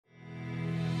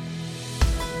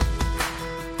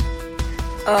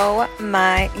Oh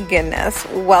my goodness.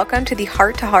 Welcome to the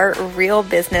Heart to Heart Real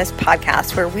Business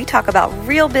podcast, where we talk about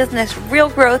real business, real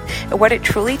growth, and what it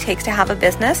truly takes to have a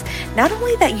business, not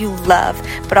only that you love,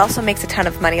 but also makes a ton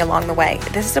of money along the way.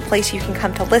 This is a place you can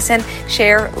come to listen,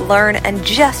 share, learn, and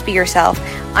just be yourself.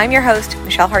 I'm your host,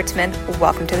 Michelle Hartzman.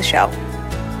 Welcome to the show.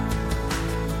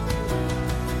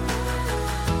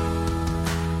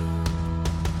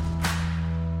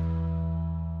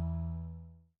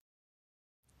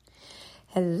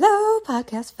 Hello,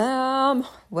 podcast fam.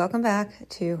 Welcome back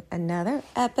to another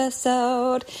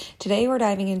episode. Today we're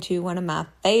diving into one of my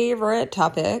favorite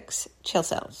topics, chill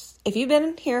sales. If you've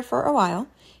been here for a while,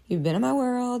 you've been in my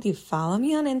world, you follow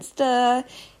me on Insta,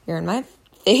 you're in my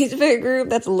Facebook group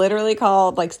that's literally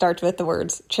called, starts with the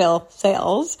words chill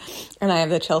sales. And I have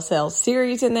the chill sales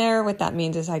series in there. What that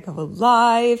means is I go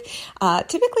live,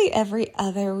 typically every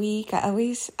other week. I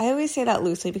always say that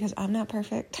loosely because I'm not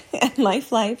perfect and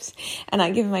life lives, and I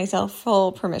give myself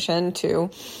full permission to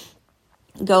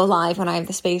go live when I have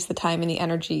the space, the time, and the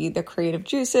energy, the creative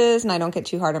juices, and I don't get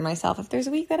too hard on myself if there's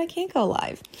a week that I can't go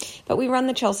live. But we run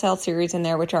the Chill Sales series in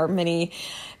there, which are many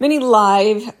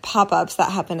live pop-ups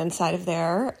that happen inside of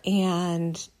there.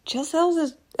 And Chill Sales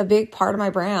is a big part of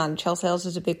my brand. Chill Sales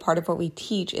is a big part of what we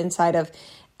teach inside of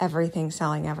everything,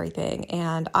 selling everything.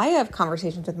 And I have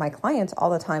conversations with my clients all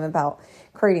the time about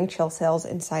creating chill sales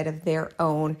inside of their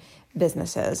own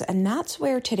businesses. And that's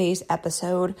where today's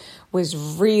episode was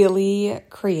really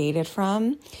created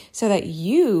from, so that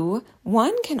you,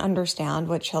 one, can understand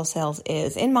what chill sales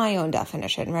is in my own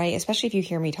definition, right? Especially if you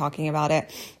hear me talking about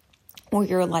it, or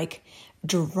you're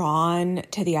drawn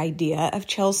to the idea of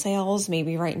chill sales.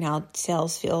 Maybe right now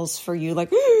sales feels for you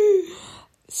like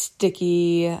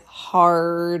sticky,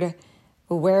 hard.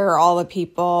 Where are all the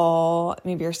people?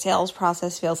 Maybe your sales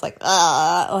process feels like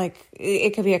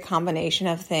it could be a combination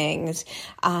of things.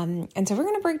 And so we're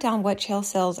going to break down what chill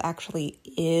sales actually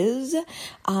is,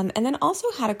 and then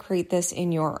also how to create this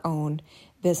in your own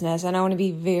business. And I want to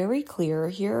be very clear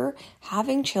here,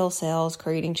 having chill sales,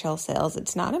 creating chill sales,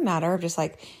 it's not a matter of just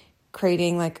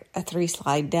creating a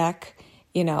 3-slide deck,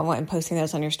 and posting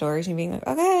those on your stories and being like,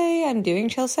 okay, I'm doing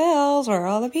chill sales, or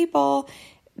all the people.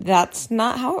 That's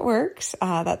not how it works.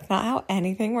 That's not how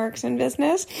anything works in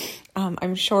business.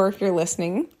 I'm sure if you're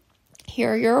listening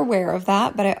here, you're aware of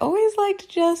that, but I always like to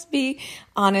just be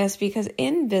honest, because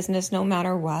in business, no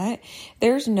matter what,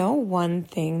 there's no one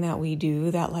thing that we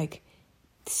do that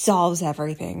solves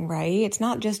everything, right? It's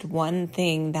not just one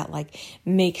thing that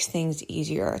makes things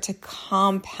easier. It's a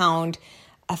compound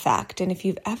effect. And if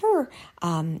you've ever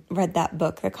read that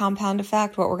book, The Compound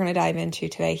Effect, what we're going to dive into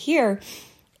today here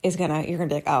you're going to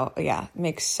be like, oh yeah, it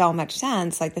makes so much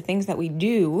sense. The things that we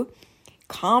do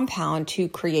compound to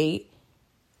create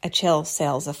a chill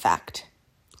sales effect.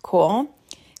 Cool.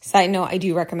 Side note, I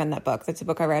do recommend that book. That's a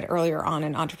book I read earlier on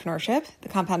in entrepreneurship, The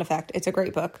Compound Effect. It's a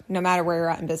great book. No matter where you're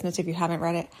at in business, if you haven't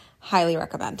read it, highly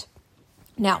recommend.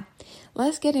 Now,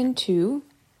 let's get into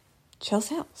chill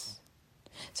sales.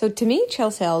 So to me, chill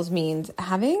sales means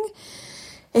having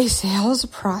a sales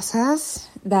process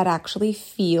that actually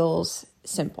feels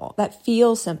simple,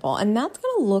 And that's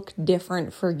going to look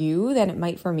different for you than it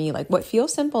might for me. What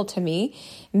feels simple to me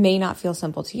may not feel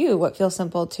simple to you. What feels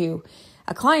simple to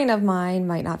a client of mine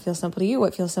might not feel simple to you.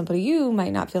 What feels simple to you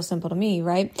might not feel simple to me,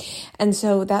 right? And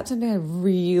so that's something I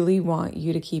really want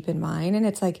you to keep in mind. And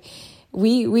it's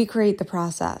we create the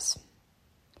process.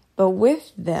 But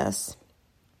with this,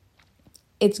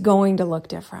 it's going to look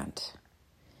different.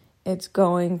 It's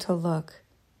going to look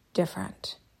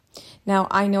different. Now,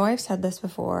 I know I've said this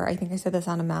before. I think I said this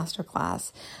on a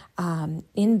masterclass.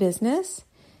 In business,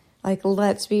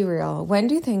 let's be real. When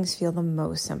do things feel the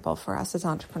most simple for us as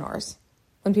entrepreneurs?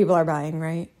 When people are buying,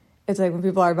 right? It's when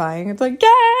people are buying, it's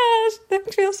yes,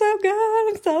 things feel so good.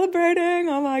 I'm celebrating.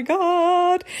 Oh my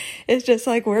God. It's just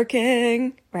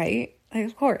working, right?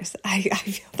 Of course, I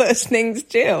feel those things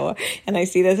too. And I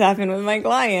see this happen with my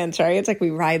clients, right? It's we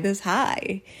ride this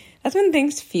high. That's when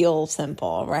things feel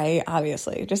simple, right?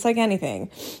 Obviously, just like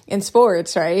anything. In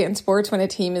sports, right? In sports, when a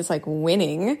team is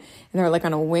winning and they're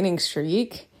on a winning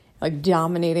streak,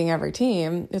 dominating every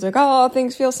team, it's oh,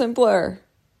 things feel simpler.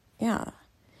 Yeah.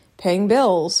 Paying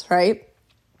bills, right?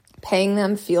 Paying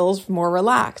them feels more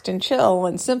relaxed and chill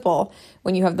and simple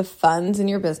when you have the funds in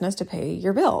your business to pay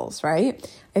your bills, right?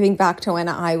 I think back to when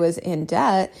I was in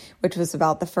debt, which was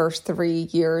about the first 3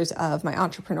 years of my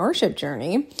entrepreneurship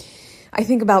journey. I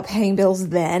think about paying bills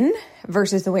then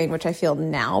versus the way in which I feel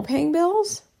now paying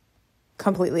bills.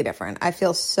 Completely different. I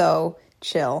feel so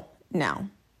chill now.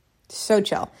 So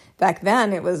chill. Back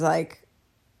then, it was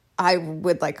I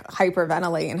would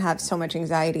hyperventilate and have so much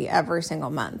anxiety every single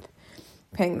month.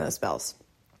 paying those bills.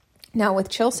 Now with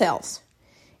chill sales,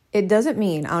 it doesn't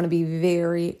mean, I want to be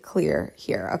very clear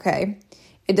here, okay?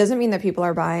 It doesn't mean that people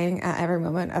are buying at every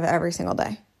moment of every single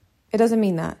day. It doesn't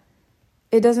mean that.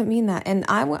 It doesn't mean that. And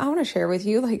I want to share with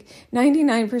you, like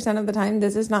 99% of the time,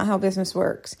 this is not how business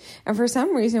works. And for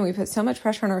some reason, we put so much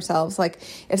pressure on ourselves. Like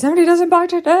if somebody doesn't buy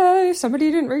today, if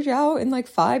somebody didn't reach out in like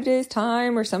 5 days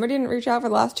time, or somebody didn't reach out for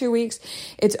the last 2 weeks,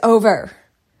 it's over.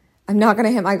 I'm not going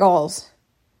to hit my goals.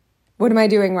 What am I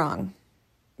doing wrong?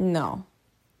 No.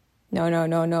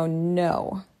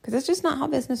 Because it's just not how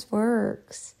business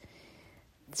works.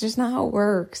 It's just not how it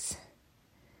works.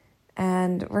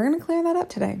 And we're going to clear that up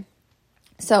today.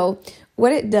 So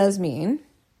what it does mean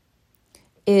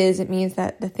is it means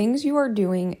that the things you are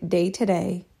doing day to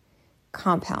day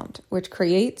compound, which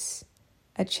creates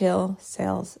a chill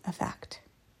sales effect.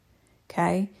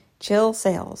 Okay? Chill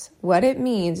sales. What it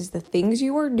means is the things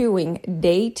you are doing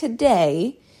day to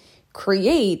day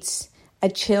creates a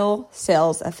chill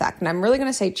sales effect. And I'm really going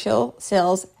to say chill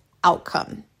sales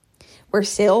outcome, where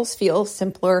sales feel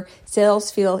simpler,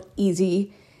 sales feel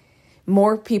easy,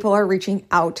 more people are reaching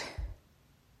out.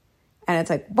 And it's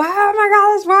like, wow, my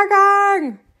God, it's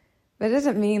working. But it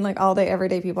doesn't mean like all day, every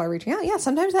day people are reaching out. Yeah,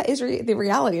 sometimes that is the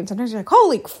reality. And sometimes you're like,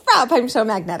 holy crap, I'm so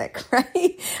magnetic,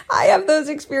 right? I have those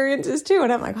experiences too.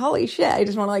 And I'm like, holy shit, I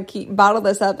just want to like bottle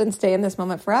this up and stay in this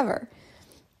moment forever.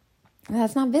 And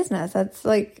that's not business. That's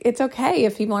like, it's okay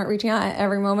if people aren't reaching out at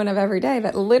every moment of every day.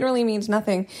 That literally means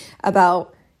nothing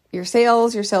about your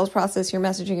sales process, your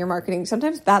messaging, your marketing.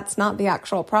 Sometimes that's not the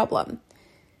actual problem.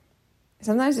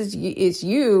 Sometimes it's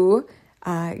you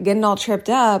getting all tripped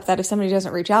up that if somebody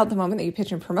doesn't reach out the moment that you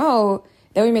pitch and promote,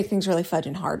 then we make things really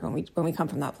fudging hard when we come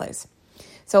from that place.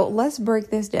 So let's break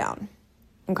this down.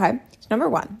 Okay. So number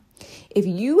one, if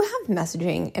you have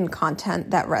messaging and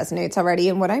content that resonates already,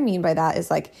 and what I mean by that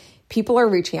is like people are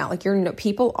reaching out, like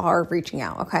people are reaching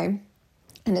out. Okay.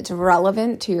 And it's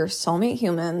relevant to your soulmate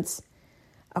humans.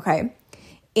 Okay.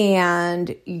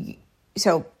 And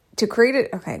so to create it,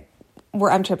 okay.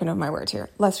 I'm tripping over my words here.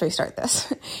 Let's restart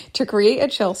this. To create a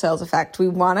chill sales effect, we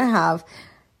want to have,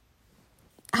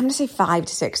 I'm going to say 5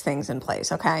 to 6 things in place,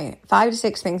 okay? 5 to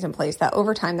 6 things in place that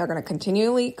over time they're going to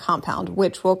continually compound,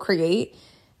 which will create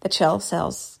the chill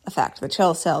sales effect, the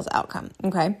chill sales outcome,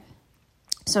 okay?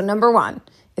 So number one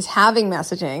is having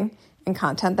messaging and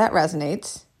content that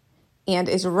resonates and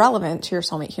is relevant to your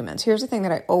soulmate humans. Here's the thing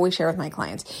that I always share with my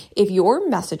clients. If your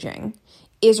messaging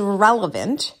is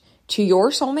relevant to your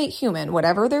soulmate human,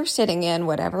 whatever they're sitting in,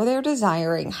 whatever they're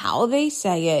desiring, how they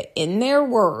say it in their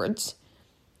words,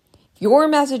 if your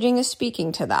messaging is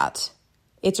speaking to that,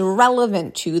 it's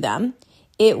relevant to them,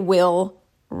 it will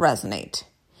resonate.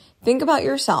 Think about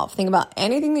yourself. Think about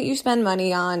anything that you spend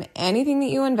money on, anything that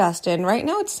you invest in. Right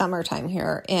now it's summertime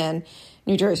here in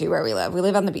New Jersey where we live. We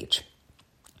live on the beach.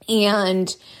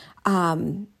 And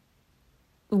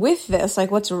with this,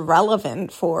 like what's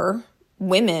relevant for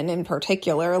women in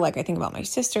particular, like I think about my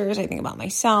sisters, I think about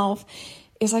myself,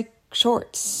 is like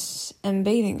shorts and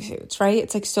bathing suits, right?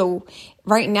 It's like, so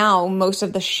right now, most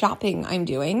of the shopping I'm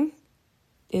doing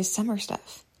is summer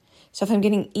stuff. So if I'm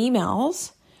getting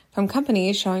emails from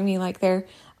companies showing me like their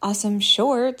awesome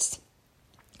shorts,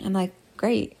 I'm like,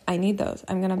 great, I need those.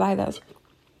 I'm going to buy those.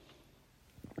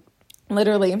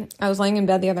 Literally, I was laying in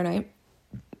bed the other night.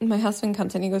 My husband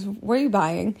comes in, he goes, what are you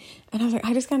buying? And I was like,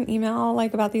 I just got an email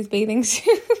like about these bathing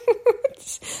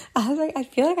suits. I was like, I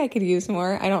feel like I could use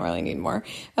more. I don't really need more.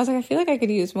 I was like, I feel like I could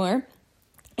use more.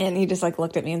 And he just like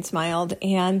looked at me and smiled.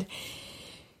 And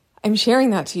I'm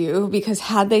sharing that to you because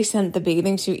had they sent the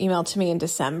bathing suit email to me in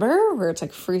December, where it's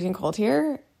like freezing cold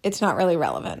here, it's not really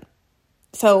relevant.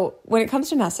 So when it comes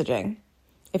to messaging,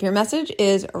 if your message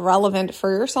is relevant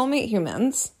for your soulmate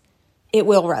humans, it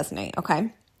will resonate,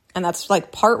 okay? And that's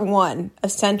like part one,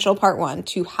 essential part one,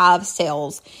 to have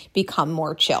sales become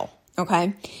more chill,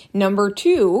 okay? Number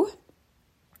two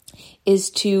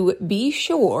is to be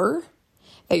sure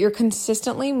that you're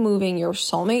consistently moving your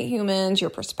soulmate humans, your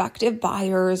prospective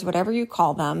buyers, whatever you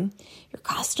call them, your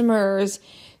customers,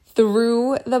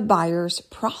 through the buyer's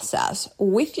process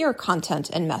with your content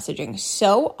and messaging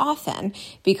so often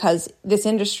because this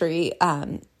industry,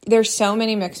 there's so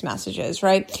many mixed messages,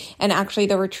 right? And actually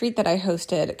the retreat that I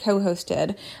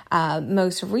co-hosted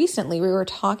most recently, we were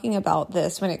talking about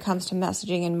this when it comes to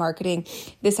messaging and marketing.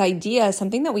 This idea,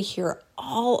 something that we hear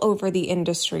all over the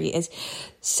industry is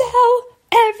sell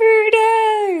every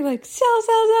day, like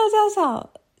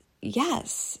sell.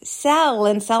 Yes, sell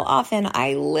and sell often.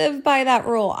 I live by that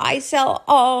rule. I sell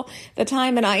all the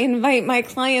time and I invite my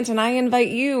clients and I invite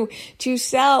you to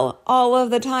sell all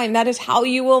of the time. That is how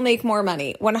you will make more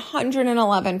money,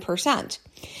 111%.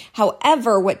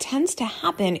 However, what tends to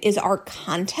happen is our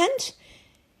content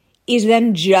is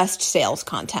then just sales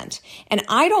content. And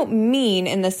I don't mean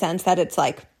in the sense that it's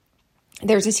like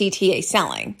there's a CTA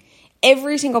selling.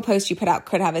 Every single post you put out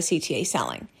could have a CTA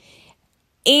selling.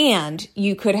 And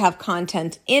you could have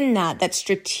content in that that's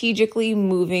strategically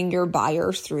moving your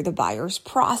buyers through the buyer's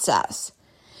process.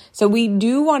 So we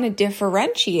do want to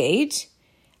differentiate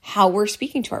how we're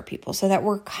speaking to our people so that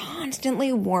we're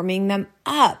constantly warming them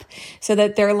up so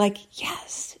that they're like,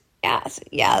 yes.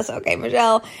 Okay,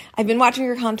 Michelle, I've been watching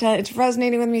your content. It's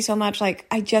resonating with me so much. Like,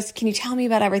 can you tell me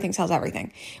about everything sells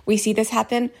everything? We see this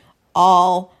happen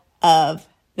all of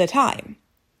the time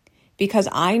because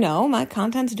I know my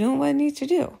content's doing what it needs to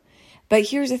do. But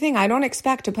here's the thing. I don't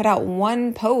expect to put out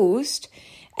one post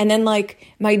and then like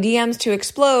my DMs to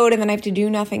explode and then I have to do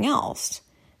nothing else.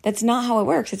 That's not how it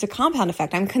works. It's a compound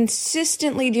effect. I'm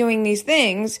consistently doing these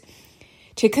things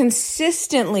to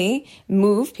consistently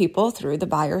move people through the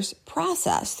buyer's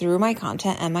process, through my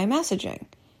content and my messaging.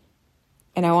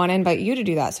 And I want to invite you to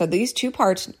do that. So these two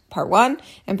parts, part 1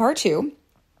 and part 2,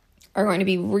 are going to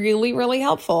be really, really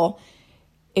helpful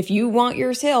if you want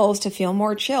your sales to feel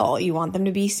more chill. You want them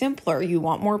to be simpler. You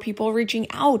want more people reaching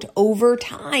out over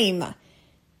time.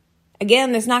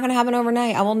 Again, it's not going to happen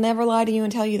overnight. I will never lie to you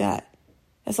and tell you that.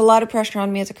 That's a lot of pressure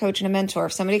on me as a coach and a mentor.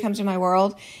 If somebody comes to my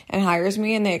world and hires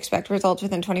me and they expect results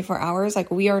within 24 hours,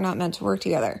 like we are not meant to work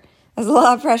together. That's a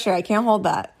lot of pressure. I can't hold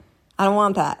that. I don't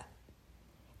want that.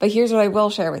 But here's what I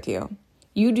will share with you.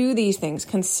 You do these things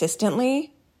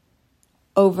consistently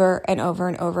over and over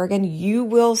and over again. You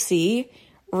will see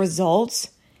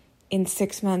results in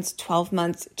 6 months, 12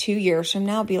 months, 2 years from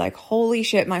now. Be like, holy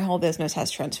shit, my whole business has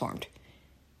transformed.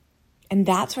 And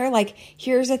that's where, like,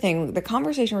 here's the thing. The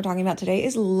conversation we're talking about today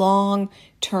is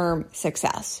long-term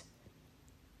success.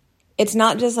 It's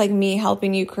not just like me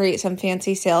helping you create some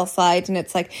fancy sales slides and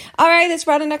it's like, all right, let's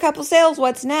run in a couple sales.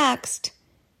 What's next?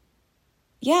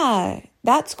 Yeah,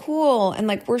 that's cool. And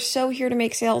like, we're so here to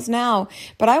make sales now,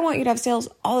 but I want you to have sales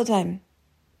all the time.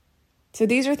 So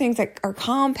these are things that are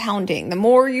compounding. The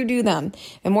more you do them,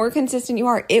 the more consistent you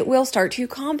are, it will start to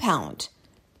compound.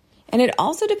 And it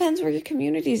also depends where your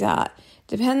community's at.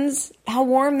 Depends how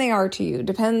warm they are to you.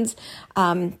 Depends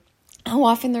how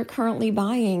often they're currently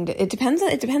buying. It depends on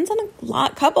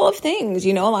a couple of things.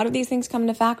 You know, a lot of these things come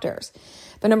into factors.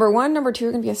 But number 1, number 2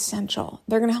 are going to be essential.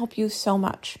 They're going to help you so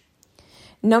much.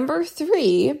 Number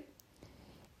 3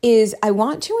 is I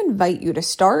want to invite you to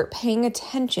start paying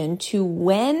attention to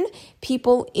when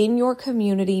people in your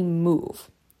community move.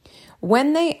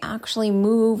 When they actually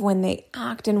move, when they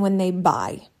act, and when they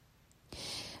buy.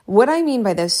 What I mean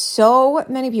by this, so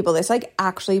many people, this like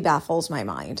actually baffles my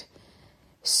mind.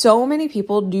 So many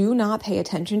people do not pay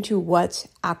attention to what's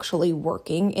actually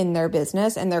working in their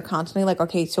business. And they're constantly like,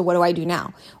 okay, so what do I do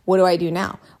now? What do I do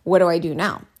now? What do I do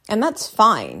now? And that's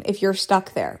fine if you're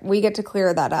stuck there. We get to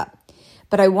clear that up.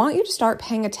 But I want you to start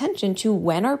paying attention to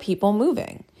when are people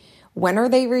moving? When are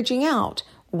they reaching out?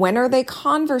 When are they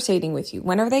conversating with you?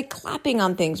 When are they clapping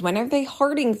on things? When are they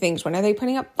hearting things? When are they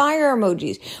putting up fire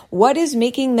emojis? What is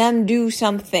making them do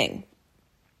something?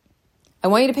 I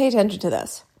want you to pay attention to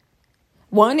this.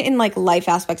 1, in like life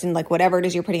aspects and like whatever it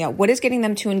is you're putting out, what is getting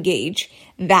them to engage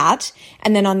that?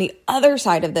 And then on the other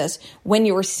side of this, when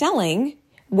you're selling,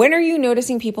 when are you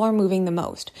noticing people are moving the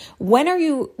most? When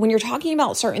you're talking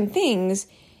about certain things,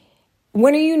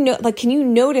 when are you, can you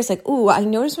notice like, ooh, I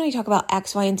notice when I talk about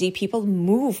X, Y, and Z, people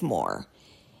move more.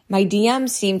 My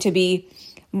DMs seem to be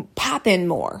popping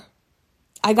more.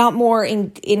 I got more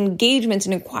engagements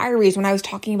and inquiries when I was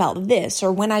talking about this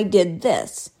or when I did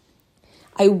this.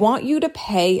 I want you to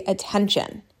pay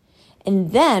attention.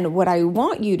 And then what I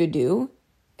want you to do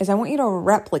is I want you to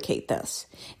replicate this.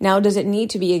 Now, does it need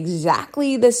to be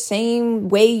exactly the same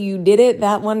way you did it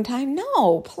that one time?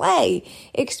 No, play,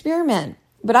 experiment.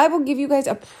 But I will give you guys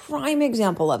a prime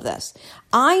example of this.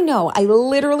 I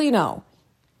literally know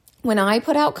when I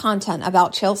put out content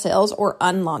about chill sales or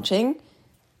unlaunching,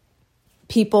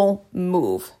 people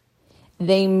move.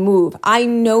 They move. I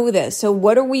know this. So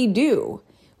what do?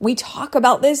 We talk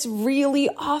about this really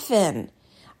often.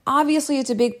 Obviously, it's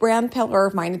a big brand pillar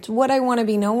of mine. It's what I want to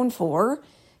be known for.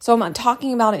 So I'm not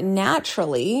talking about it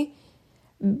naturally,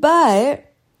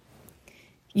 but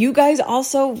you guys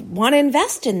also want to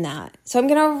invest in that. So I'm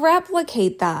going to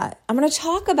replicate that. I'm going to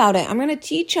talk about it. I'm going to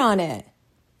teach on it.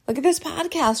 Look at this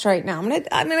podcast right now.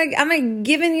 I'm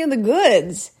giving you the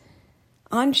goods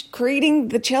on creating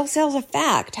the chill sales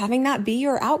effect, having that be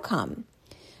your outcome.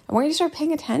 I want you to start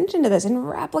paying attention to this and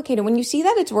replicate it. When you see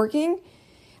that it's working,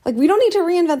 like we don't need to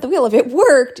reinvent the wheel. If it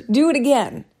worked, do it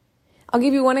again. I'll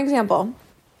give you one example.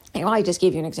 Well, I just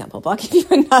gave you an example, but I'll give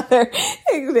you another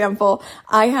example.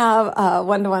 I have a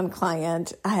one-to-one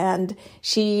client, and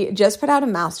she just put out a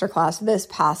masterclass this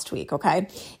past week, okay?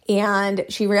 And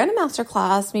she ran a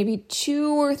masterclass maybe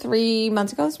 2 or 3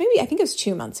 months ago. So maybe, I think it was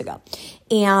 2 months ago.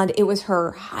 And it was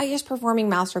her highest performing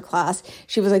masterclass.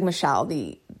 She was like, Michelle,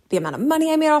 the amount of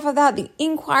money I made off of that, the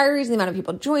inquiries, the amount of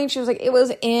people joined, she was like, it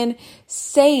was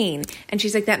insane. And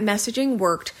she's like, that messaging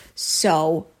worked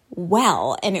so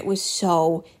well, and it was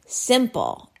so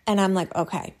simple. And I'm like,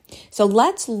 okay, so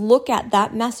let's look at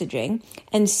that messaging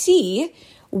and see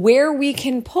where we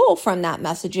can pull from that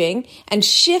messaging and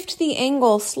shift the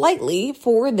angle slightly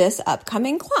for this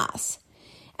upcoming class.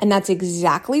 And that's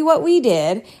exactly what we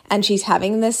did. And she's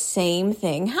having the same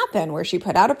thing happen where she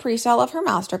put out a pre-sale of her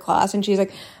masterclass and she's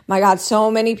like, my God, so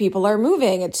many people are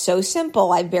moving. It's so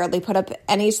simple. I barely put up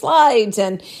any slides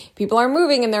and people are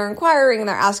moving and they're inquiring and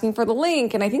they're asking for the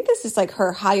link. And I think this is like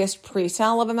her highest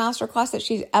pre-sale of a masterclass that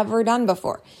she's ever done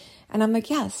before. And I'm like,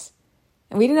 yes.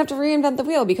 And we didn't have to reinvent the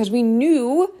wheel because we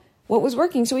knew what was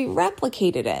working. So we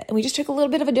replicated it and we just took a little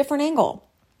bit of a different angle.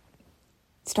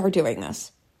 Start doing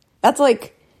this.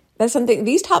 That's something,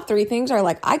 these top 3 things are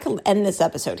like, I could end this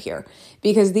episode here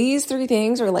because these 3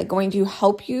 things are like going to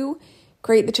help you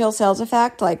create the chill sales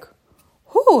effect. Like,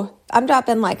 whoo, I'm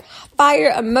dropping like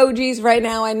fire emojis right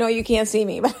now. I know you can't see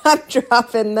me, but I'm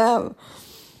dropping them.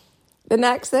 The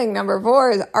next thing, number 4,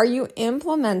 is are you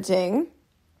implementing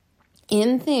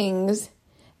in things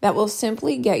that will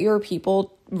simply get your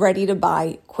people ready to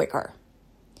buy quicker?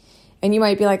 And you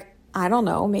might be like, I don't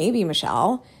know, maybe,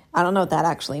 Michelle. I don't know what that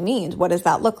actually means. What does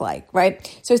that look like,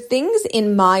 right? So things,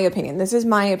 in my opinion, this is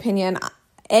my opinion.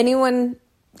 Anyone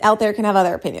out there can have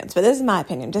other opinions, but this is my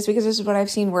opinion, just because this is what I've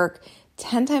seen work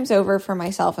 10 times over for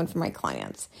myself and for my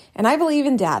clients. And I believe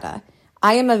in data.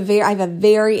 I have a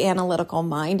very analytical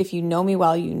mind. If you know me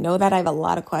well, you know that I have a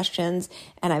lot of questions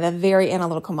and I have a very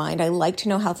analytical mind. I like to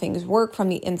know how things work from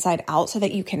the inside out so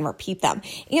that you can repeat them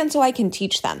and so I can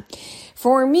teach them.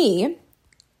 For me,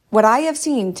 what I have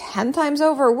seen 10 times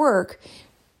over work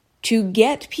to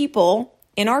get people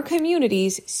in our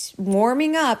communities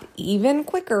warming up even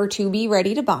quicker to be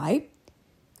ready to buy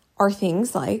are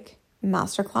things like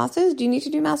masterclasses. Do you need to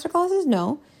do masterclasses?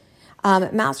 No.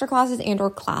 Masterclasses and or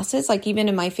classes, like even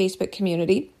in my Facebook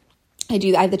community,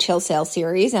 I have the Chill Sales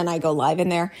series and I go live in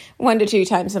there 1 to 2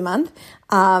 times a month.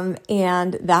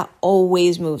 And that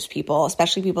always moves people,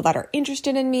 especially people that are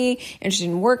interested in me, interested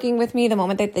in working with me. The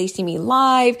moment that they see me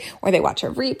live or they watch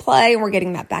a replay and we're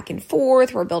getting that back and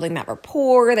forth, we're building that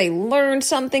rapport. They learn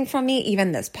something from me,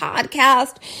 even this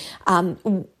podcast.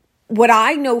 What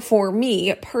I know for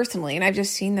me personally, and I've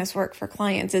just seen this work for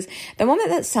clients, is the moment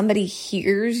that somebody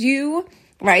hears you,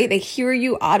 right? They hear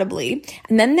you audibly,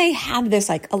 and then they have this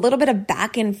like a little bit of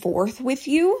back and forth with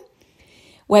you,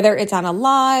 whether it's on a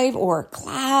live or a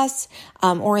class,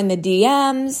 or in the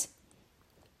DMs.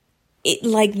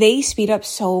 They speed up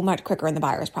so much quicker in the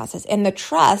buyer's process, and the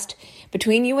trust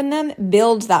between you and them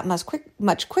builds that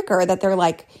much quicker that they're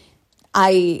like,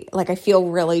 I feel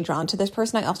really drawn to this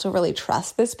person. I also really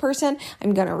trust this person.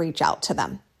 I'm going to reach out to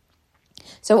them.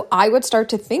 So I would start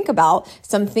to think about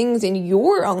some things in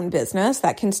your own business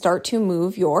that can start to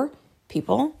move your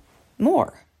people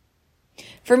more.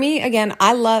 For me, again, I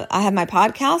have my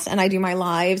podcast and I do my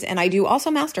lives and I do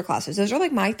also masterclasses. Those are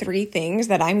like my 3 things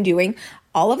that I'm doing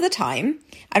all of the time.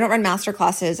 I don't run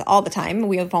masterclasses all the time.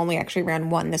 We have only actually ran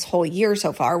one this whole year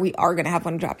so far. We are going to have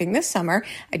one dropping this summer.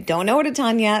 I don't know what it's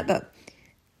on yet, but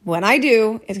when I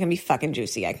do, it's going to be fucking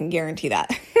juicy. I can guarantee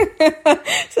that.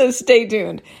 So stay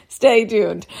tuned. Stay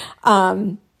tuned.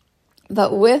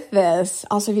 But with this,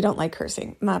 also, if you don't like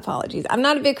cursing, my apologies. I'm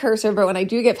not a big cursor, but when I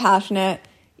do get passionate,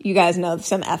 you guys know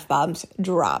some F-bombs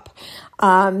drop.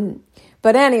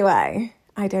 But anyway,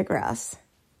 I digress.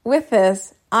 With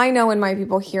this, I know when my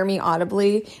people hear me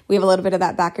audibly, we have a little bit of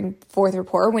that back and forth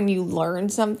rapport. When you learn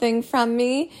something from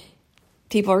me,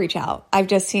 people reach out. I've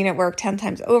just seen it work 10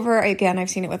 times over. Again, I've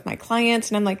seen it with my clients.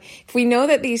 And I'm like, if we know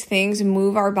that these things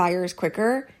move our buyers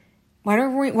quicker, why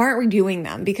aren't we doing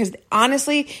them? Because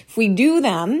honestly, if we do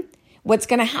them, what's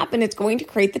going to happen, it's going to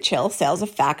create the chill sales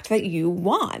effect that you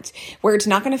want, where it's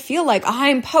not going to feel like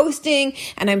I'm posting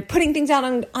and I'm putting things out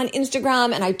on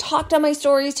Instagram and I talked on my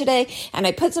stories today and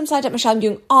I put some slides up. Michelle, I'm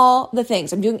doing all the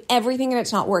things. I'm doing everything and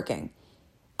it's not working.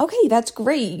 Okay, that's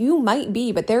great. You might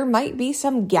be, but there might be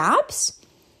some gaps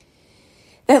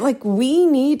that we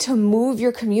need to move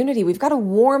your community. We've got to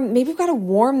warm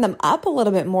them up a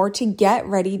little bit more to get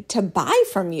ready to buy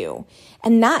from you.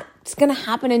 And that's going to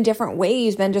happen in different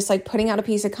ways than just putting out a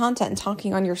piece of content and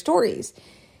talking on your stories.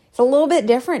 It's a little bit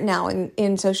different now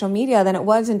in social media than it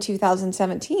was in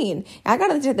 2017. I got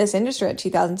into this industry in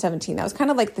 2017. That was kind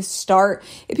of like the start.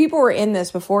 People were in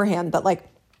this beforehand, but like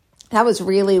that was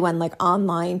really when like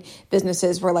online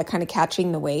businesses were like kind of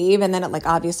catching the wave. And then it like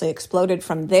obviously exploded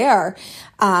from there.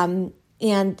 And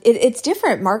it's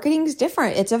different. Marketing is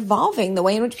different. It's evolving. The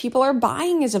way in which people are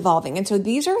buying is evolving. And so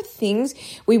these are things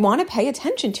we want to pay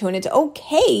attention to. And it's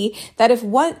okay that if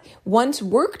what once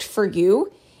worked for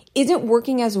you isn't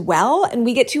working as well, and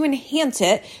we get to enhance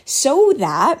it so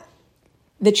that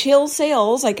the chill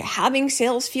sales, like having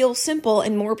sales feel simple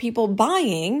and more people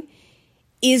buying,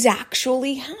 is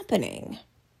actually happening.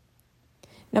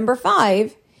 Number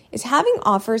 5 is having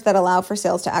offers that allow for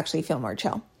sales to actually feel more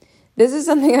chill. This is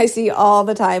something I see all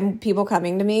the time. People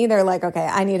coming to me, they're like, okay,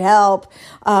 I need help.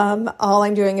 All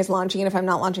I'm doing is launching. And if I'm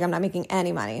not launching, I'm not making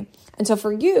any money. And so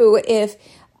for you, if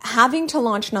having to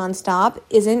launch nonstop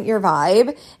isn't your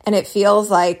vibe and it feels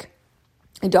like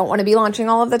I don't want to be launching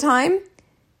all of the time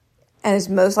and is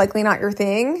most likely not your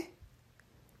thing,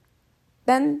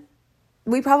 then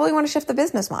we probably want to shift the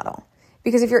business model.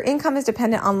 Because if your income is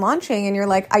dependent on launching and you're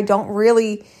like, I don't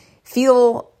really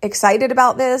feel excited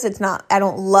about this. I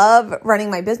don't love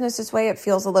running my business this way. It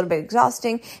feels a little bit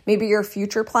exhausting. Maybe you're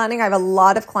future planning. I have a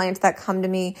lot of clients that come to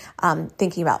me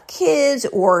thinking about kids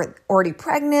or already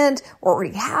pregnant or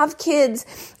already have kids.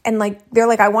 And like, they're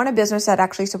like, I want a business that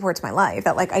actually supports my life,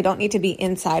 that like, I don't need to be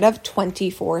inside of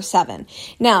 24/7.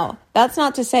 Now, that's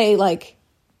not to say like,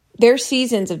 there's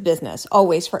seasons of business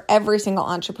always for every single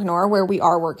entrepreneur where we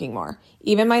are working more,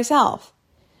 even myself.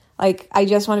 Like, I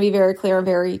just want to be very clear and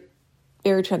very,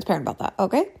 very transparent about that.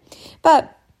 Okay.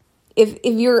 But if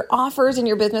your offers and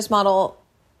your business model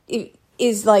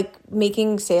is like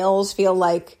making sales feel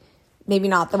like maybe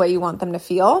not the way you want them to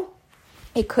feel,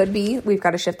 it could be we've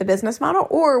got to shift the business model,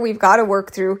 or we've got to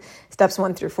work through steps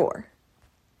 1 through 4.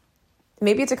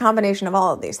 Maybe it's a combination of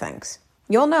all of these things.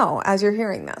 You'll know as you're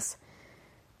hearing this.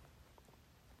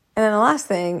 And then the last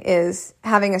thing is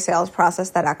having a sales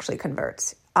process that actually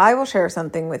converts. I will share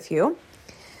something with you.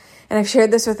 And I've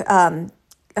shared this with a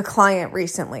client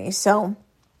recently. So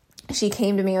she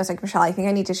came to me and was like, Michelle, I think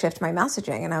I need to shift my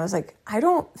messaging. And I was like, I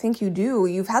don't think you do.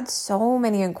 You've had so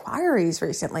many inquiries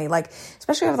recently, like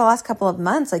especially over the last couple of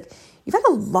months. Like you've had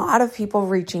a lot of people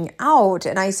reaching out.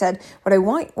 And I said, what I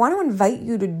want to invite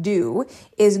you to do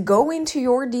is go into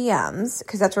your DMs,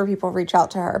 because that's where people reach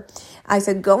out to her. I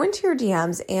said, go into your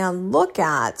DMs and look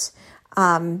at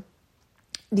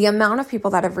the amount of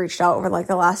people that have reached out over like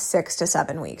the last 6 to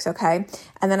 7 weeks. Okay.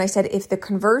 And then I said, if the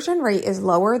conversion rate is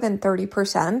lower than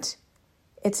 30%,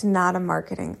 it's not a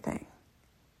marketing thing.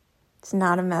 It's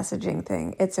not a messaging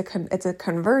thing. It's a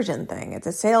conversion thing. It's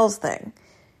a sales thing.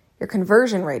 Your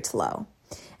conversion rate's low.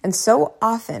 And so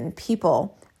often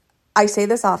I say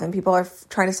this often, people are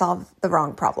trying to solve the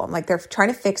wrong problem. Like they're trying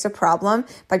to fix a problem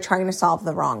by trying to solve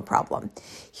the wrong problem.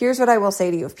 Here's what I will say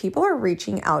to you. If people are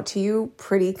reaching out to you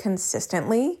pretty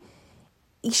consistently,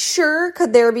 sure,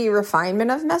 could there be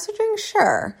refinement of messaging?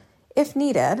 Sure, if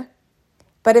needed.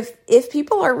 But if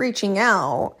people are reaching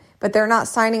out, but they're not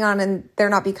signing on and they're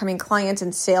not becoming clients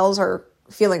and sales are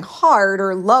feeling hard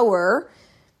or lower,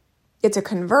 it's a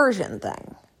conversion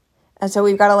thing. And so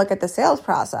we've got to look at the sales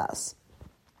process.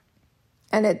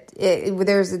 And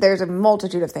there's a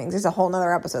multitude of things. There's a whole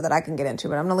nother episode that I can get into,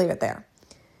 but I'm going to leave it there.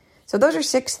 So those are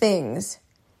 6 things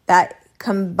that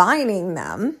combining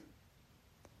them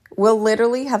will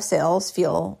literally have sales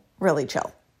feel really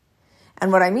chill.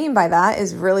 And what I mean by that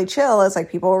is really chill is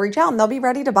like people will reach out and they'll be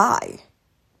ready to buy.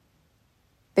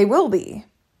 They will be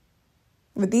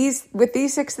with these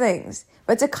 6 things.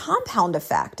 But it's a compound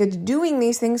effect. It's doing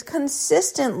these things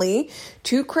consistently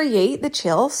to create the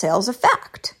chill sales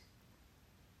effect.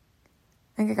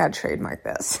 I think I got to trademark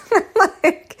this.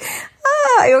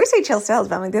 I always say chill sales,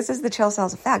 but I'm like, this is the chill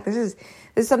sales effect. This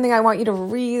is something I want you to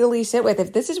really sit with.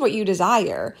 If this is what you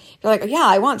desire, you're like, yeah,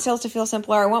 I want sales to feel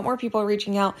simpler. I want more people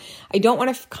reaching out. I don't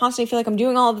want to constantly feel like I'm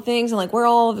doing all of the things and like, we're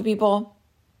all of the people.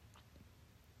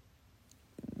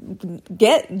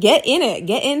 Get in it.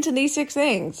 Get into these 6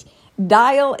 things.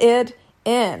 Dial it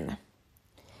in.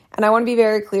 And I want to be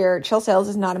very clear. Chill sales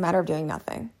is not a matter of doing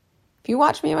nothing. If you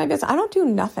watch me in my business, I don't do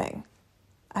nothing.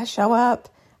 I show up,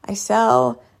 I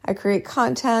sell, I create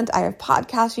content, I have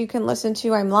podcasts you can listen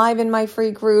to, I'm live in my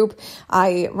free group,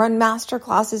 I run master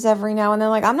classes every now and then.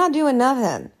 Like, I'm not doing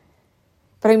nothing,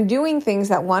 but I'm doing things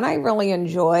that, one, I really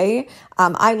enjoy.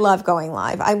 I love going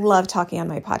live. I love talking on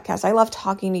my podcast. I love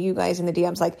talking to you guys in the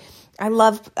DMs. Like, I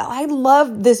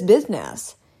love this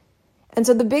business. And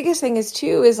so the biggest thing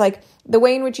is like the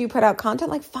way in which you put out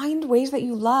content, like find ways that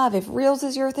you love. If Reels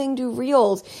is your thing, do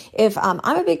Reels. If I'm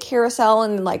a big carousel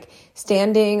and like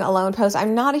standing alone post,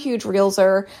 I'm not a huge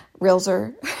Reelser,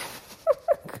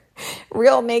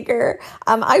 reel maker.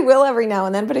 I will every now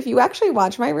and then, but if you actually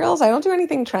watch my Reels, I don't do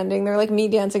anything trending. They're like me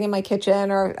dancing in my kitchen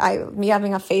or me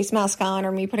having a face mask on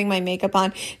or me putting my makeup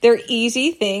on. They're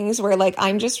easy things where like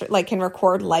I'm just like can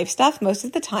record life stuff. Most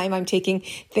of the time I'm taking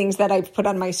things that I've put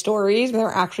on my stories and they're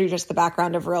actually just the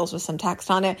background of Reels with some text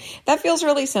on it. That feels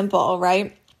really simple,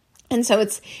 right? And so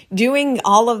it's doing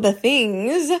all of the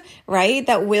things, right,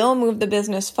 that will move the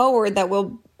business forward, that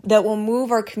will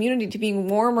move our community to being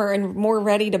warmer and more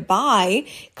ready to buy,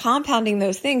 compounding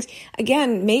those things.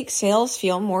 Again, makes sales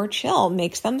feel more chill,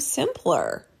 makes them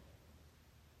simpler.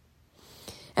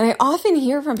 And I often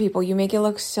hear from people, you make it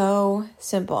look so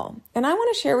simple. And I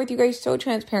want to share with you guys so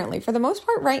transparently, for the most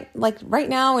part, right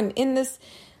now and in the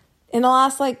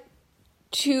last like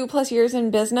 2+ years in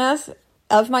business,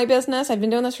 of my business, I've been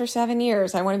doing this for 7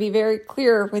 years. I want to be very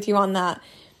clear with you on that.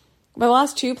 But the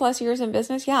last 2+ years in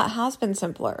business, yeah, it has been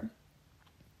simpler.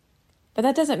 But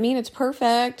that doesn't mean it's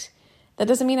perfect. That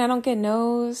doesn't mean I don't get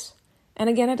no's. And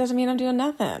again, it doesn't mean I'm doing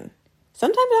nothing.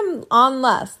 Sometimes I'm on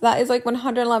less. That is like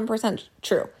 111%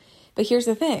 true. But here's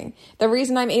the thing. The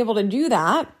reason I'm able to do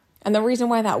that, and the reason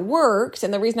why that works,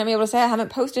 and the reason I'm able to say I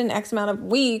haven't posted in X amount of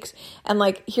weeks, and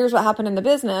like, here's what happened in the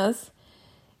business,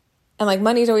 and like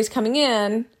money's always coming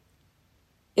in,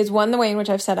 is one, the way in which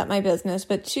I've set up my business,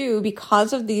 but two,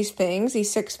 because of these things,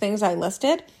 these 6 things I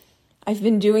listed, I've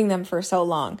been doing them for so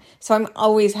long. So I'm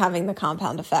always having the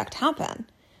compound effect happen.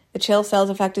 The chill sales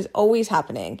effect is always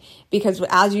happening because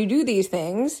as you do these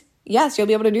things, yes, you'll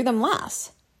be able to do them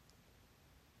less.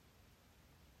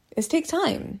 This takes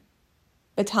time.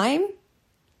 The time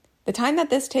that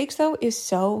this takes though is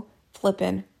so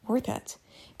flippin' worth it.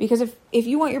 Because if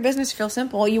you want your business to feel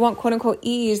simple, you want quote unquote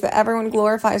ease that everyone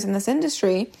glorifies in this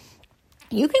industry,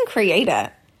 you can create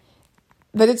it.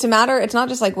 But it's not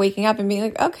just like waking up and being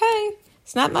like, okay,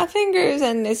 snap my fingers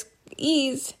and it's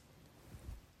ease.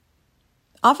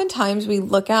 Oftentimes we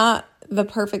look at the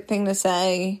perfect thing to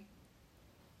say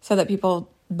so that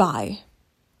people buy.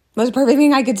 Most perfect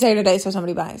thing I could say today so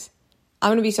somebody buys. I'm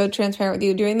going to be so transparent with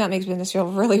you. Doing that makes business feel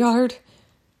really hard.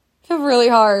 Really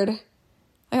hard.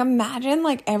 Like imagine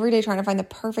like every day trying to find the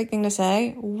perfect thing to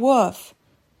say. Woof.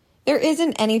 There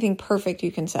isn't anything perfect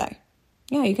you can say.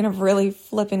 Yeah, you can have really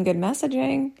flippin' good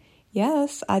messaging.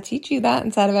 Yes, I teach you that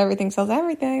inside of Everything Sells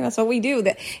Everything. That's what we do.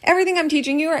 Everything I'm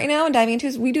teaching you right now and diving into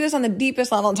is we do this on the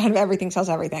deepest level inside of Everything Sells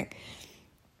Everything.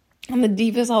 On the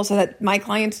deepest level so that my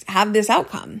clients have this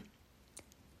outcome.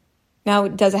 Now,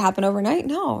 does it happen overnight?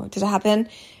 No. Does it happen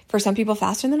for some people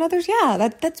faster than others? Yeah,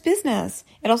 that's business.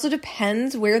 It also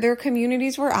depends where their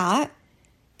communities were at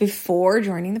before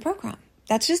joining the program.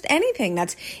 That's just anything.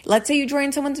 Let's say you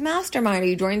join someone's mastermind or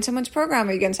you join someone's program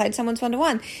or you get inside someone's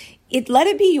one-to-one. Let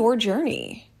it be your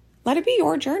journey. Let it be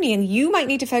your journey. And you might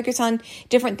need to focus on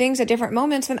different things at different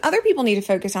moments than other people need to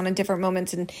focus on in different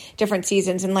moments and different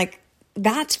seasons. And like,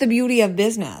 that's the beauty of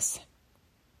business.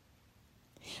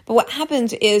 But what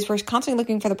happens is we're constantly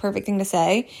looking for the perfect thing to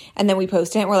say, and then we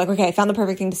post it, and we're like, okay, I found the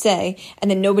perfect thing to say, and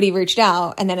then nobody reached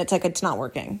out, and then it's like, it's not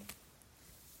working.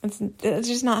 It's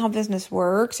just not how business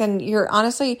works, and you're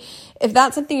honestly, if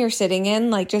that's something you're sitting in,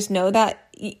 like, just know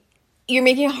that you're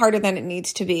making it harder than it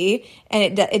needs to be,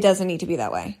 and it doesn't need to be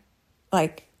that way.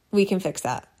 Like, we can fix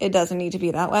that. It doesn't need to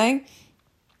be that way.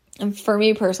 And for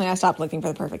me personally, I stopped looking for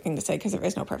the perfect thing to say because there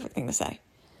is no perfect thing to say.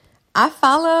 I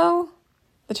follow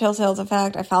the chill sales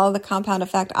effect. I follow the compound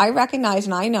effect. I recognize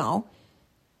and I know,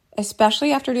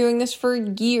 especially after doing this for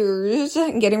years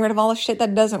and getting rid of all the shit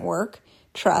that doesn't work,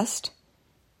 trust.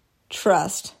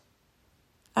 Trust.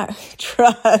 I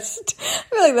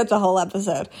feel like that's a whole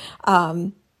episode.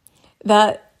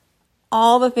 That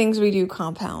all the things we do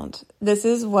compound. This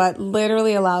is what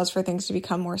literally allows for things to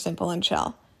become more simple and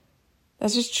chill.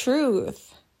 That's just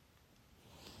truth.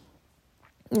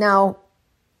 Now,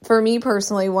 for me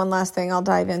personally, one last thing I'll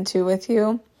dive into with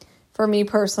you. For me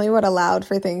personally, what allowed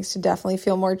for things to definitely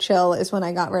feel more chill is when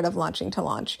I got rid of launching to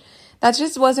launch. That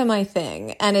just wasn't my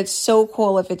thing. And it's so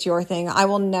cool if it's your thing. I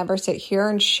will never sit here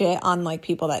and shit on like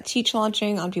people that teach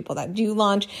launching, on people that do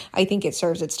launch. I think it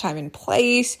serves its time and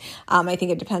place. I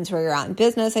think it depends where you're at in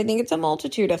business. I think it's a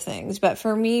multitude of things. But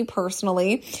for me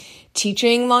personally,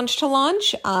 teaching launch to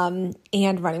launch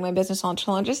and running my business launch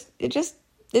to launch, it just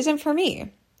isn't for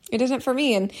me. It isn't for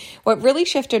me. And what really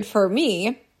shifted for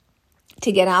me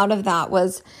to get out of that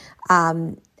was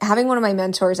having one of my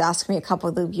mentors ask me a couple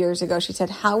of years ago. She said,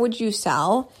 how would you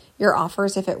sell your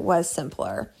offers if it was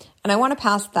simpler? And I want to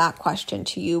pass that question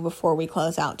to you before we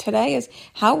close out today is,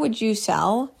 how would you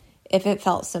sell if it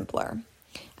felt simpler?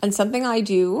 And something I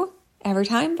do every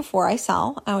time before I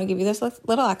sell, I want to give you this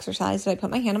little exercise that I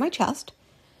put my hand on my chest.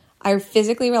 I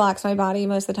physically relax my body.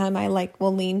 Most of the time I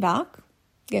will lean back,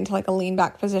 get into a lean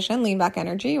back position, lean back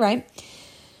energy, right?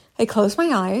 I close my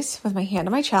eyes with my hand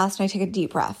on my chest and I take a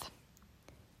deep breath.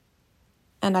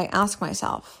 And I ask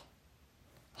myself,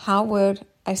 how would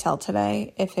I sell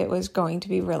today if it was going to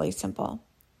be really simple?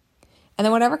 And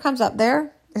then whatever comes up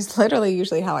there is literally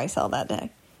usually how I sell that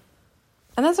day.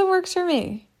 And that's what works for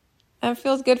me. And it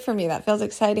feels good for me. That feels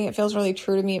exciting. It feels really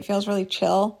true to me. It feels really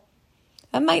chill.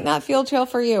 That might not feel chill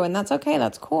for you, and that's okay.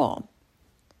 That's cool.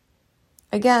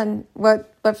 Again,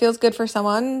 what feels good for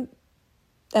someone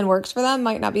and works for them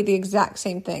might not be the exact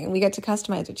same thing, and we get to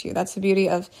customize it to you. That's the beauty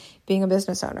of being a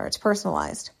business owner. It's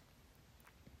personalized.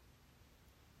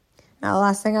 Now, the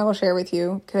last thing I will share with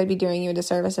you, could I be doing you a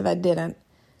disservice if I didn't?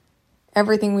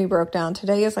 Everything we broke down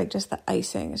today is just the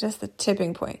icing. It's just the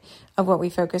tipping point of what we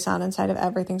focus on inside of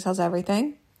Everything Sells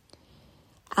Everything.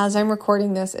 As I'm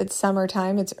recording this, it's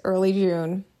summertime. It's early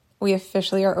June. We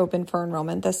officially are open for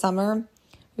enrollment this summer.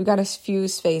 We've got a few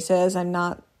spaces. I'm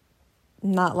not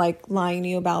lying to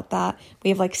you about that. We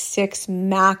have 6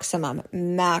 maximum.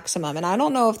 And I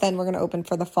don't know if then we're going to open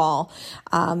for the fall.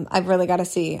 I've really got to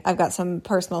see. I've got some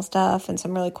personal stuff and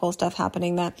some really cool stuff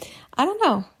happening that I don't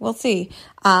know. We'll see.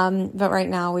 But right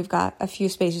now we've got a few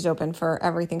spaces open for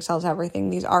Everything Sells Everything.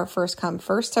 These are first come,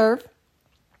 first serve.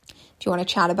 If you want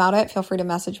to chat about it, feel free to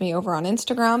message me over on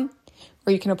Instagram,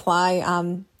 or you can apply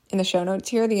in the show notes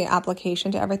here. The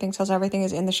application to Everything Sells Everything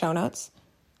is in the show notes.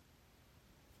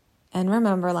 And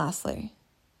remember, lastly,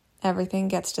 everything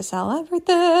gets to sell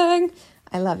everything.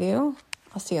 I love you.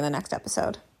 I'll see you in the next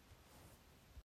episode.